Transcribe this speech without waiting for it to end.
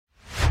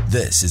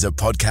This is a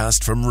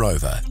podcast from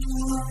Rover.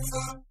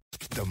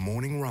 The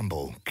Morning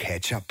Rumble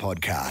Catch-Up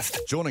Podcast.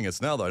 Joining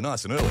us now, though,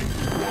 nice and early.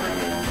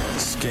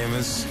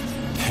 Scammers,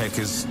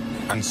 hackers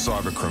and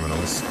cyber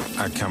criminals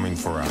are coming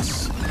for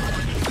us.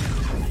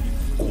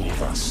 All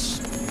of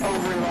us.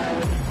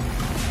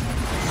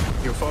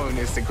 Your phone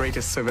is the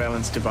greatest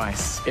surveillance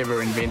device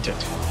ever invented.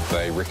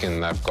 They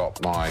reckon they've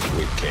got my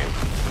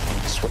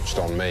webcam switched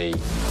on me.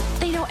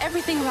 They know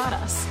everything about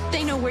us.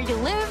 They know where you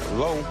live.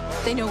 Hello?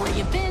 They know where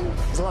you've been.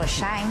 There's a lot of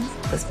shame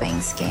with being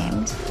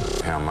scammed.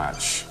 How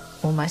much?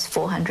 Almost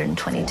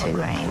 422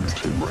 grand.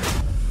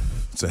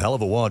 It's a hell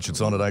of a watch. It's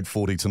on at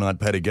 8:40 tonight.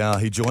 Paddy Gower,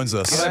 he joins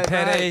us. Hello,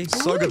 Paddy.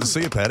 So good to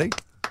see you, Paddy.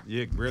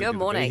 Yeah, really Good good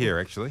morning. to be here,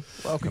 actually.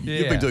 Welcome. Yeah.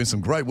 You've been doing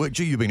some great work.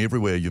 Gee, you've been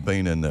everywhere. You've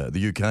been in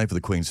the UK for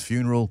the Queen's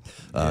funeral.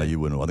 You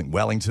were in, I think,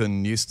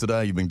 Wellington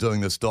yesterday. You've been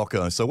doing this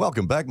doco. So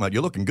welcome back, mate.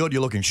 You're looking good.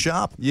 You're looking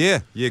sharp. Yeah,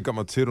 got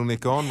my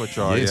turtleneck on, which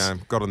I Yes.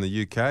 got in the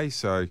UK,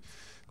 so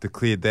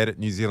declared that at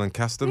New Zealand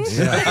Customs.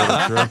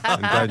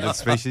 Endangered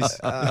species.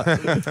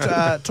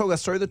 Talk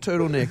us through the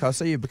turtleneck. I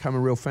see you've become a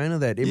real fan of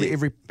that.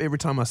 Every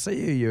time I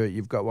see you,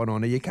 you've got one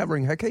on. Are you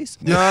covering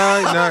hickeys? No,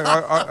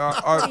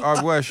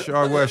 I wish.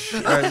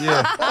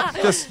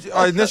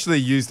 I initially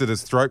used it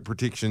as throat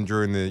protection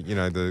during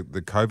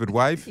the COVID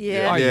wave.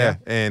 Yeah.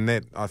 And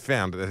that I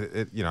found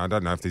it. I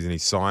don't know if there's any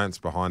science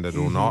behind it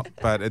or not,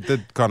 but it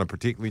did kind of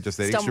protect me. Just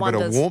that It's extra done bit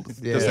of wonders.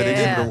 warmth. Just that Yeah.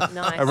 extra bit of,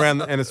 Nice.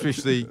 around, and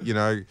especially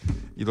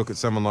you look at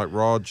someone like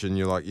Rog, and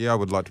you're like, I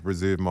would like to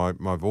preserve my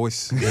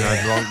voice,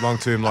 long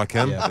term like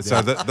him.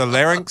 So the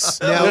larynx,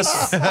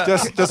 just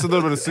a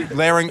little bit of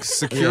larynx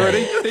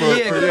security. Good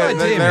idea,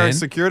 larynx man.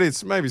 security.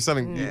 It's maybe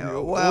something.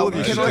 Well, you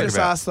can should I think just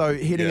about. ask though,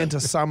 heading into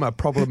summer,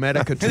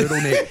 problematic a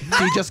turtleneck,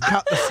 do you just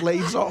cut the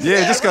sleeves off?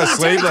 Yeah, just go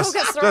sleeveless.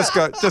 talk us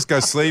through Just go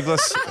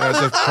sleeveless.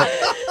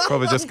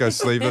 Probably just go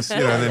sleeveless.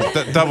 And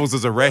then doubles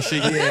as a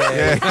rashie.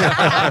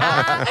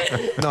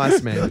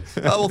 Nice, man.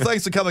 Well,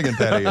 thanks for coming in,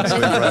 Paddy. It's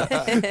been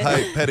great.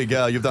 Hey, Paddy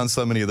Gower, you've done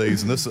so many of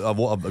these, and this I've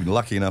been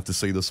lucky enough to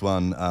see this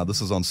one. This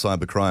is on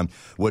cybercrime,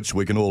 which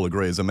we can all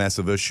agree is a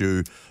massive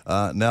issue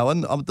now.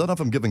 And I don't know if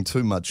I'm giving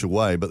too much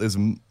away, but there's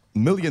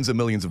millions and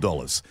millions of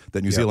dollars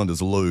that New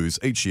Zealanders lose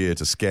each year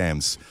to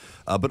scams.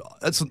 But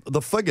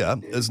the figure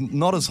is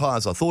not as high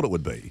as I thought it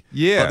would be.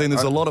 Yeah, But then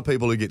there's a lot of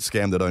people who get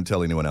scammed that don't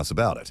tell anyone else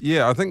about it.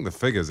 Yeah, I think the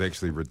figure's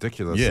actually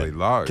ridiculously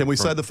low. Can we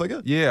say the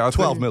figure? Yeah,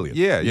 12 million.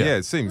 Yeah,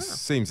 it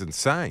seems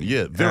insane.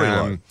 Yeah, very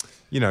low.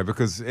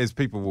 Because as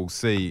people will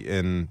see,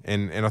 and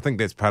I think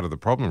that's part of the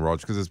problem,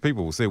 Rog, because as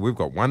people will see, we've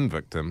got one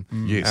victim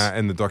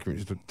in the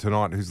documentary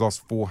tonight who's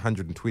lost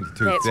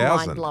 422,000.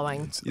 That's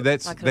mind-blowing.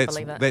 I couldn't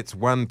believe it. That's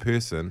one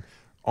person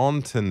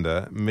on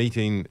Tinder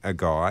meeting a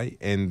guy,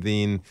 and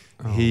then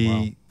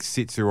he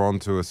sets her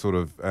onto a sort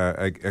of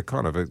a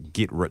kind of a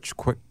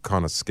get-rich-quick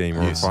kind of scheme.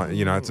 Yes.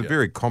 It's a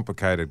very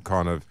complicated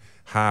kind of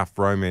half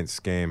romance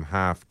scam,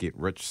 half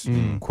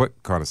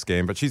get-rich-quick kind of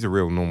scam, but she's a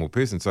real normal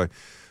person. So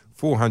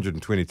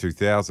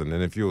 422,000,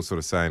 and if you're sort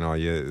of saying,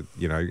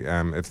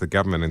 if the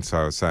government and so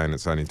are saying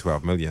it's only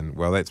 12 million,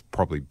 well, that's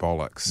probably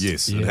bollocks.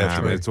 Yes, it has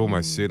to be. It's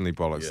almost certainly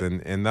bollocks,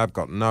 and they've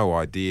got no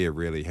idea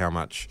really how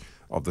much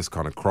of this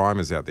kind of crime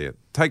is out there.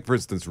 Take, for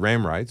instance,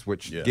 ram raids,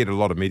 which get a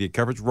lot of media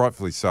coverage,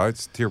 rightfully so.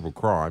 It's a terrible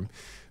crime.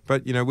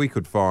 But, we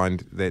could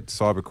find that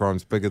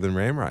cybercrime's bigger than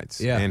ram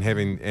raids and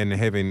having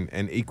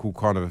an equal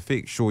kind of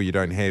effect. Sure, you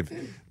don't have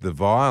the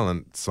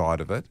violent side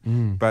of it,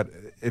 but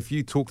if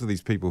you talk to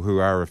these people who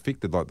are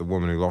affected, like the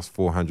woman who lost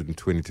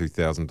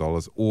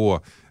 $422,000,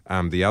 or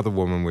the other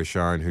woman we're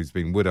showing who's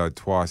been widowed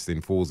twice,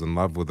 then falls in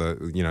love with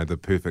the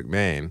perfect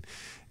man,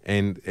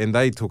 and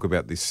they talk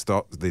about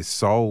their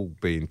soul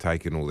being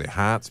taken or their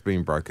hearts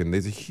being broken.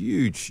 There's a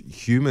huge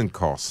human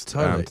cost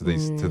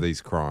to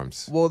these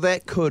crimes. Well,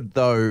 that could,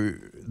 though,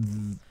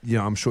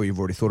 I'm sure you've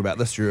already thought about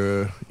this.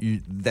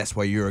 That's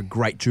why you're a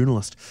great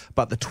journalist.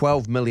 But the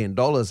 $12 million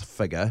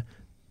figure,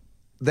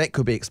 that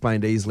could be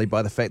explained easily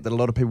by the fact that a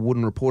lot of people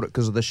wouldn't report it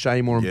because of the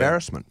shame or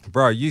embarrassment.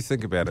 Bro, you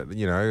think about it.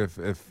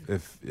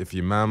 If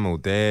your mum or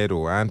dad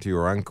or auntie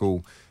or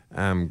uncle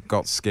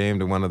got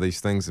scammed in one of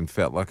these things and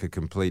felt like a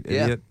complete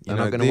idiot, they're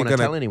not going to want to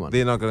tell anyone.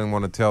 They're not going to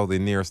want to tell their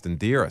nearest and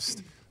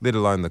dearest, let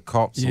alone the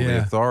cops or the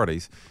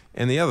authorities.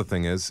 And the other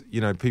thing is,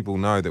 people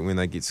know that when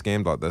they get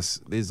scammed like this,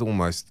 there's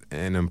almost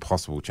an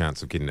impossible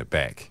chance of getting it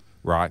back,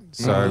 right?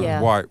 So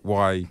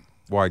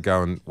why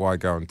go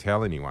and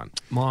tell anyone?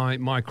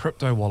 My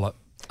crypto wallet.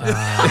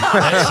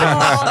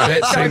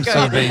 That seems to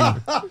have been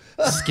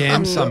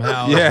scammed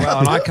somehow as well,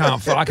 and I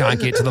can't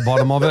get to the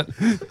bottom of it.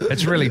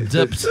 It's really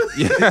dipped.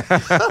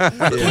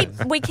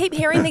 We keep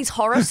hearing these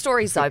horror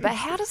stories though, but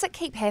how does it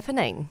keep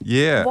happening?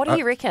 Yeah. What do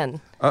you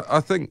reckon?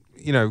 I think,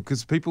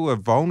 because people are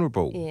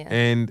vulnerable,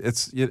 and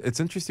it's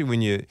interesting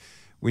when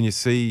you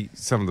see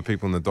some of the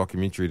people in the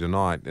documentary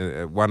tonight.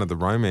 One of the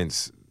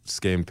romance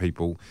scam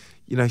people,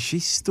 she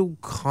still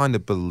kind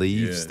of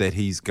believes that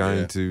he's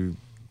going to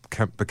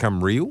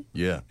become real.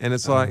 Yeah. And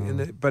it's like,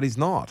 but he's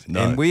not.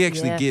 No. And we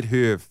actually get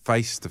her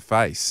face to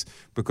face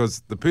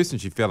because the person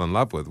she fell in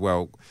love with,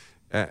 well,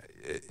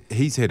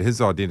 he's had his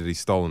identity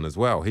stolen as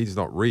well. He's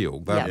not real.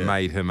 They've Yep.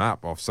 made him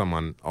up of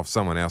someone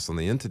else on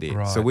the internet.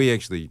 Right. So we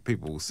actually,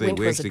 people will see, Went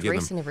we for his actually get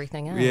address them. and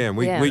everything, eh? Yeah, and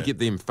we Yeah. get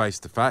them face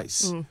to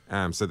face,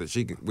 so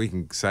that we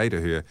can say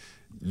to her,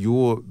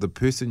 the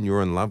person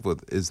you're in love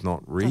with is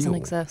not real. Doesn't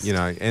exist. You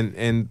know,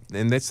 and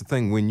that's the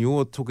thing. When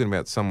you're talking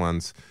about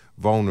someone's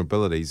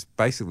vulnerabilities,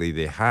 basically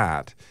their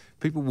heart,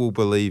 people will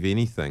believe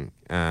anything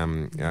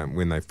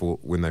when they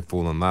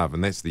fall in love,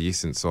 and that's the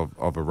essence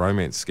of a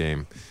romance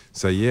scam.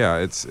 So yeah,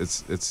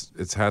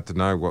 it's hard to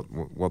know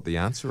what the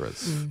answer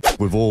is.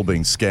 We've all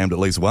been scammed at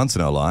least once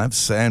in our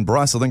lives. And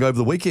Bryce, I think over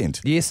the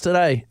weekend.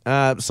 Yesterday.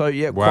 So,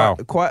 yeah, Wow.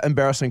 quite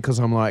embarrassing because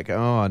I'm like,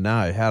 oh,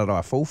 no, how did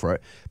I fall for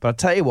it? But I'll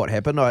tell you what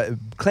happened.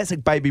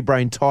 Classic baby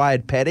brain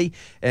tired Paddy,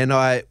 and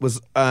I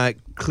was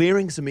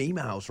clearing some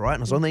emails, right?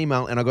 And I was on the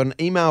email, and I got an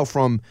email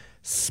from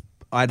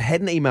I'd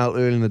had an email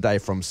earlier in the day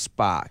from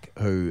Spark,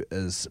 who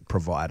is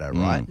provider,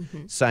 right?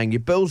 Saying your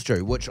bill's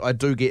due, which I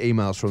do get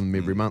emails from them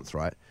every month,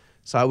 right?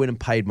 So I went and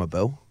paid my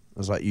bill. I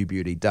was like, you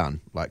beauty,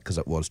 done, like, because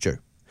it was due. A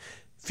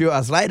few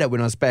hours later, when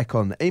I was back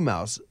on the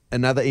emails,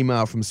 another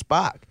email from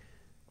Spark.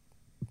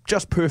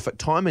 Just perfect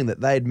timing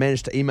that they had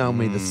managed to email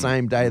me the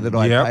same day that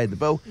I Yep. paid the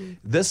bill.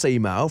 This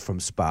email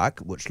from Spark,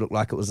 which looked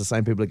like it was the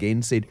same people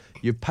again, said,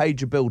 you've paid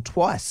your bill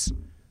twice.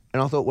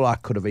 And I thought, well, I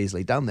could have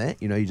easily done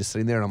that. You know, you're just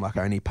sitting there, and I'm like,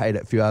 I only paid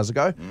it a few hours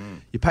ago.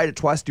 You paid it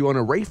twice. Do you want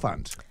a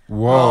refund?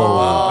 Whoa,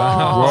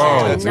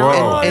 Oh, whoa, no.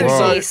 whoa, And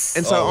whoa.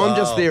 so I'm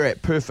just there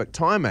at perfect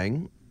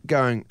timing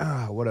going,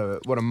 what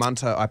a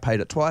munter. I paid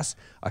it twice.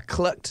 I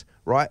clicked,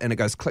 right, and it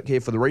goes click here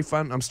for the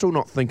refund. I'm still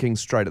not thinking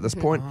straight at this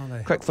point.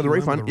 they Click for the help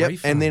you refund. remember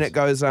Yep. the And then refunds. it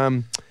goes,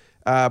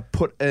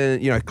 put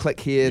in, click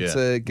here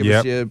to give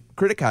us your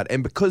credit card.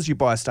 And because you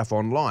buy stuff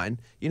online,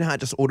 you know how it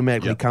just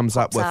automatically comes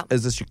up Pops with, up.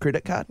 is this your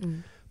credit card?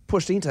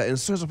 Pushed enter, and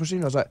as soon as I pushed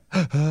enter, I was like,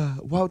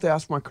 why would they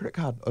ask for my credit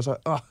card? I was like,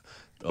 I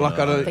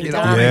don't, Thing you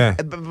know, done. Yeah.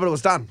 but it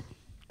was done.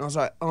 I was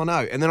like, oh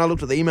no. And then I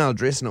looked at the email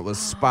address, and it was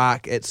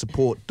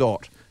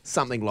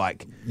spark@support.something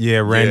like Yeah, Yeah,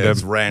 random.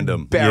 it's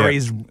random.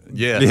 Barry's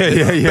Yeah.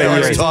 Yeah.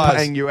 Barry's Tires.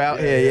 paying you out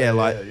here,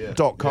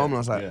 .com. And I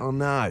was like, oh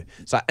no.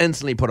 So I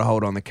instantly put a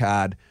hold on the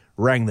card,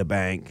 rang the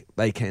bank,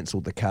 they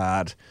cancelled the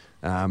card,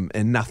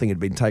 and nothing had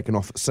been taken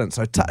off it since.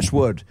 So touch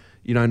wood,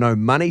 no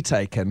money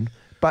taken.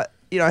 But,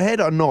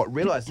 had I not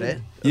realised that,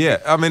 Yeah,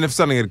 I mean, if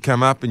something had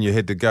come up and you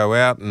had to go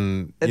out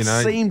and, it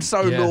seemed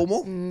so Yeah.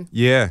 normal.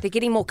 yeah. They're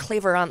getting more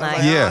clever, aren't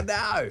they? Yeah.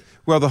 Oh, no.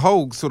 Well, the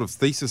whole sort of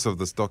thesis of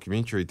this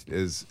documentary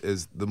is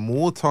the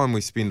more time we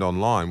spend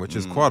online, which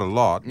is quite a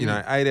lot,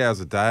 8 hours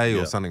a day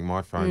or something,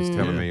 my phone's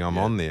telling me I'm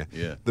on there,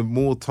 the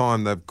more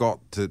time they've got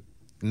to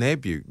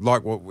nab you,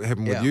 like what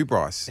happened with you,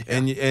 Bryce.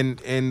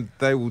 And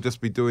they will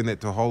just be doing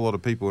that to a whole lot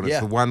of people, and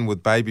it's the one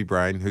with baby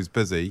brain who's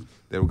busy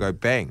that'll go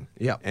bang.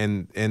 Yep.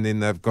 And then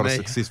they've got a Me.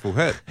 successful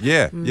hit.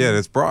 Yeah,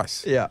 that's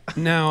Bryce. Yeah.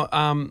 Now,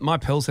 my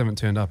pills haven't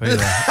turned up either.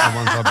 The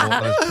ones I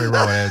bought, those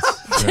pre-roll ads.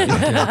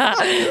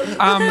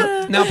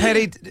 Now,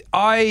 Paddy,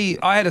 I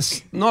had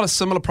not a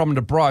similar problem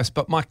to Bryce,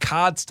 but my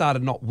card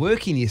started not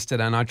working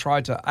yesterday, and I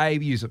tried to A,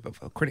 use a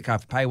credit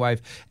card for PayWave,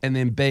 and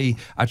then B,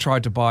 I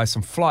tried to buy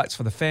some flights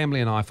for the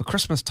family and I for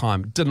Christmas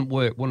time. Didn't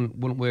work. Wouldn't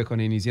work on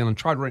Air New Zealand.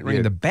 Tried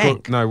ringing the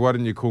bank. No, why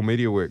didn't you call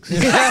MediaWorks?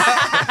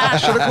 I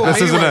should have called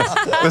This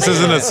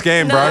isn't a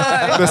scam, bro.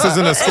 This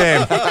isn't a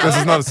scam. This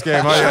is not a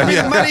scam.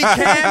 Money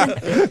Cam,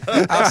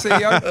 our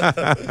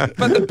CEO.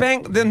 But the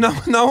bank,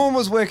 no one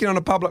was working on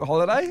a public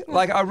holiday.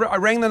 Like I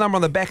rang the number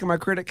on the back of my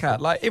credit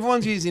card. Like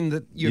everyone's using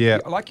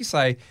like you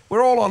say,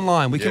 we're all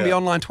online. We can be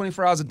online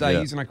 24 hours a day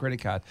using our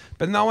credit card.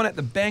 But no one at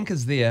the bank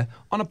is there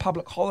on a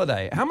public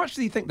holiday. How much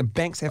do you think the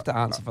banks have to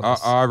answer for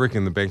this? I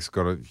reckon the bank's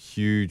got a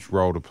huge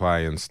role to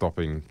play in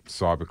stopping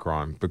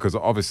cybercrime because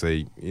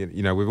obviously,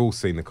 we've all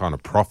seen the kind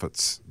of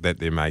profits that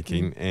they're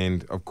making,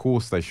 and of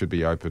course they should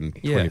be open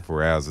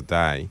 24 hours a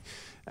day.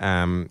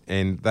 And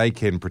they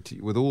can,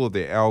 with all of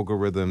their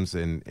algorithms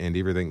and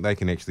everything, they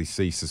can actually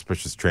see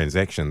suspicious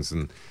transactions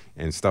and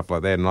stuff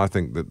like that. And I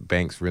think that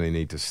banks really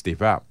need to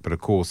step up. But of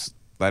course,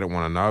 they don't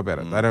want to know about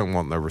it. They don't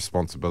want the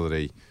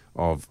responsibility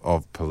of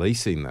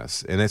policing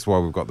this, and that's why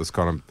we've got this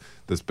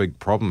big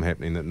problem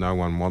happening that no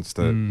one wants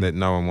to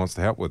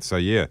help with. So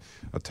I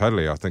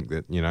think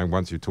that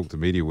once you talk to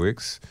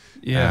MediaWorks,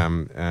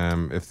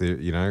 if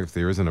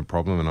there isn't a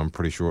problem, and I'm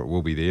pretty sure it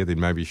will be there, then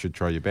maybe you should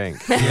try your bank.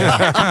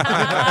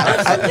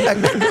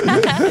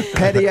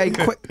 Paddy,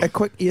 a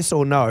quick yes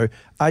or no.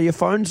 Are your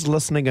phones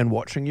listening and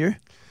watching you?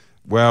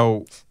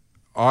 Well,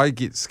 I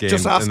get scammed.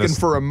 Just asking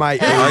for a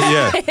mate.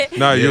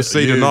 You'll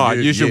see tonight.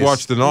 You should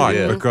watch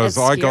tonight because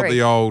That's I got scary.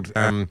 the old.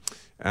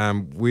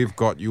 We've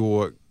got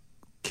your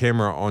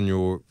camera on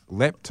your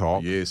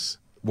laptop. Yes.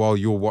 While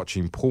you're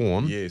watching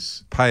porn.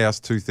 Yes. Pay us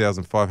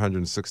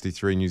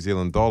 2,563 New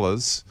Zealand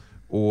dollars,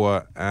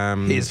 or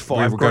Here's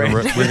we're $5 going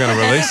grand. to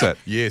release it.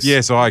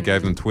 Yes. I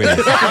gave them 20.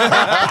 said,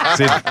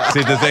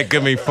 does that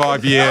give me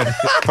 5 year?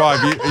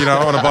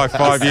 I want to buy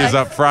 5 years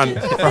up front.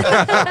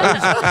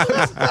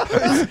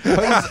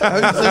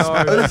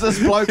 Who's this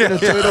bloke in a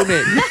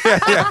turtleneck?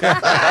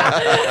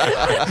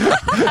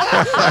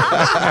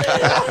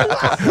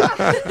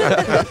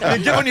 You're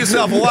giving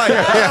yourself away.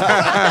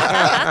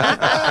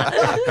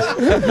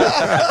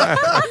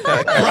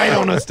 Great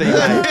honesty,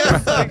 mate.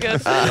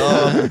 It's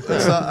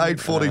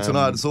 8:40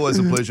 tonight. It's always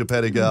a pleasure,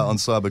 Paddy Gower on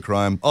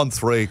Cybercrime. On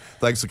 3.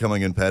 Thanks for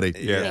coming in, Paddy.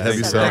 Yeah, Have thanks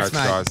yourself so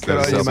much, guys. Good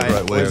on you, yourself a mate.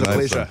 great week, Always a mate.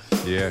 pleasure.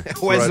 Yeah.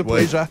 Always a Great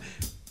week. pleasure.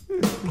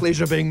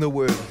 Pleasure being the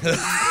word.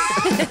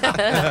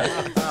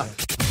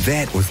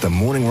 That was the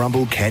Morning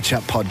Rumble Catch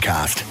Up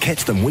Podcast.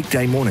 Catch them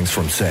weekday mornings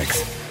from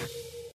 6.